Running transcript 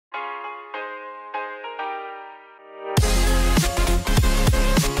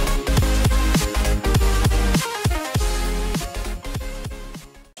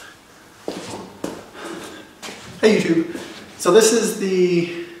Hey YouTube. So this is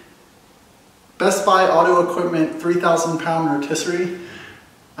the Best Buy Auto Equipment 3,000 pound rotisserie.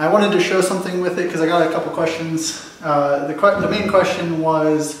 I wanted to show something with it because I got a couple questions. The main question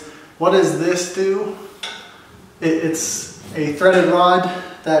was, what does this do? It's a threaded rod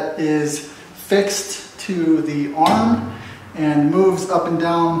that is fixed to the arm and moves up and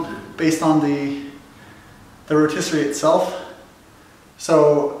down based on the rotisserie itself.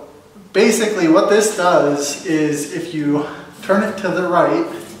 So basically what this does is if you turn it to the right,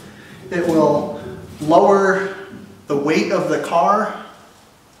 it will lower the weight of the car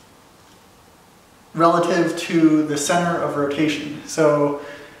relative to the center of rotation. So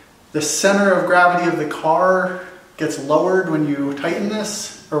the center of gravity of the car gets lowered when you tighten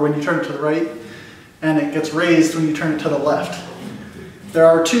this, or when you turn it to the right, and it gets raised when you turn it to the left. There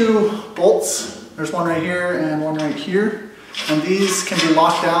are two bolts. There's one right here and one right here. And these can be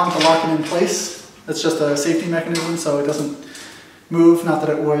locked down to lock it in place. It's just a safety mechanism so it doesn't move, not that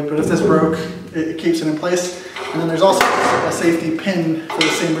it would, but if this broke, it keeps it in place. And then there's also a safety pin for the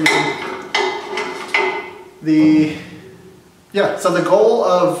same reason. So the goal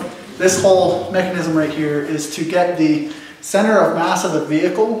of this whole mechanism right here is to get the center of mass of the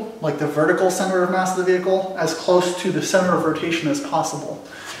vehicle, like the vertical center of mass of the vehicle, as close to the center of rotation as possible.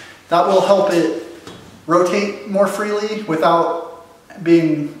 That will help it rotate more freely without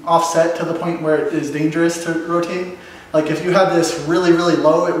being offset to the point where it is dangerous to rotate. Like if you had this really, really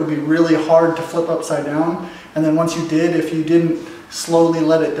low, it would be really hard to flip upside down. And then once you did, if you didn't slowly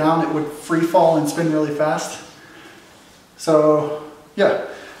let it down, it would free fall and spin really fast. So yeah,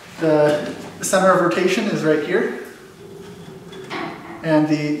 the center of rotation is right here. And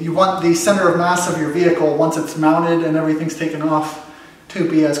you want the center of mass of your vehicle, once it's mounted and everything's taken off, to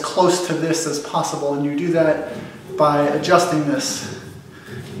be as close to this as possible, and you do that by adjusting this.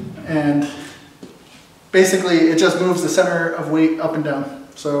 And basically it just moves the center of weight up and down.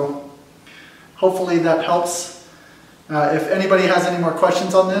 So hopefully that helps. If anybody has any more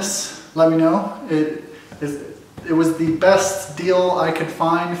questions on this, let me know. It was the best deal I could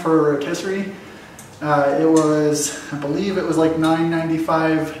find for a rotisserie. It was, I believe it was like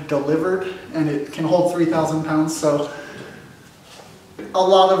 $9.95 delivered, and it can hold 3,000 pounds. So a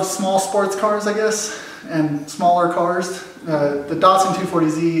lot of small sports cars, I guess, and smaller cars. The Datsun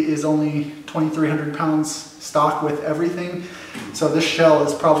 240Z is only 2,300 pounds stock with everything. So this shell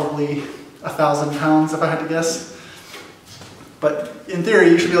is probably 1,000 pounds if I had to guess. But in theory,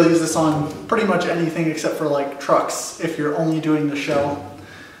 you should be able to use this on pretty much anything except for like trucks if you're only doing the shell.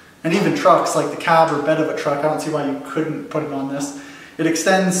 And even trucks, like the cab or bed of a truck, I don't see why you couldn't put it on this. It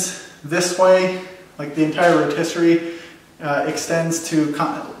extends this way, like the entire rotisserie extends to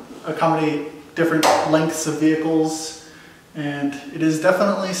accommodate different lengths of vehicles, and it is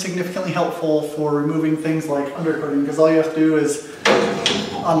definitely significantly helpful for removing things like undercoating, because all you have to do is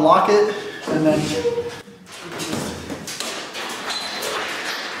unlock it and then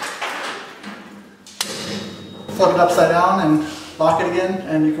flip it upside down and lock it again,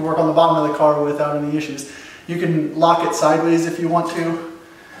 and you can work on the bottom of the car without any issues. You can lock it sideways if you want to.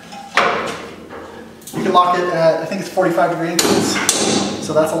 You can lock it at, I think it's 45 degree angles,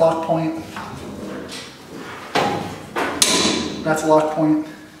 so that's a lock point. That's a lock point.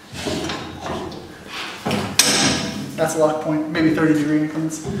 That's a lock point, maybe 30 degree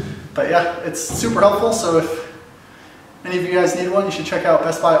increments. But yeah, it's super helpful, so if any of you guys need one, you should check out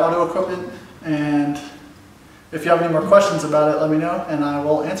Best Buy Auto Equipment, and if you have any more questions about it, let me know and I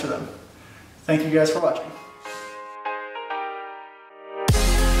will answer them. Thank you guys for watching.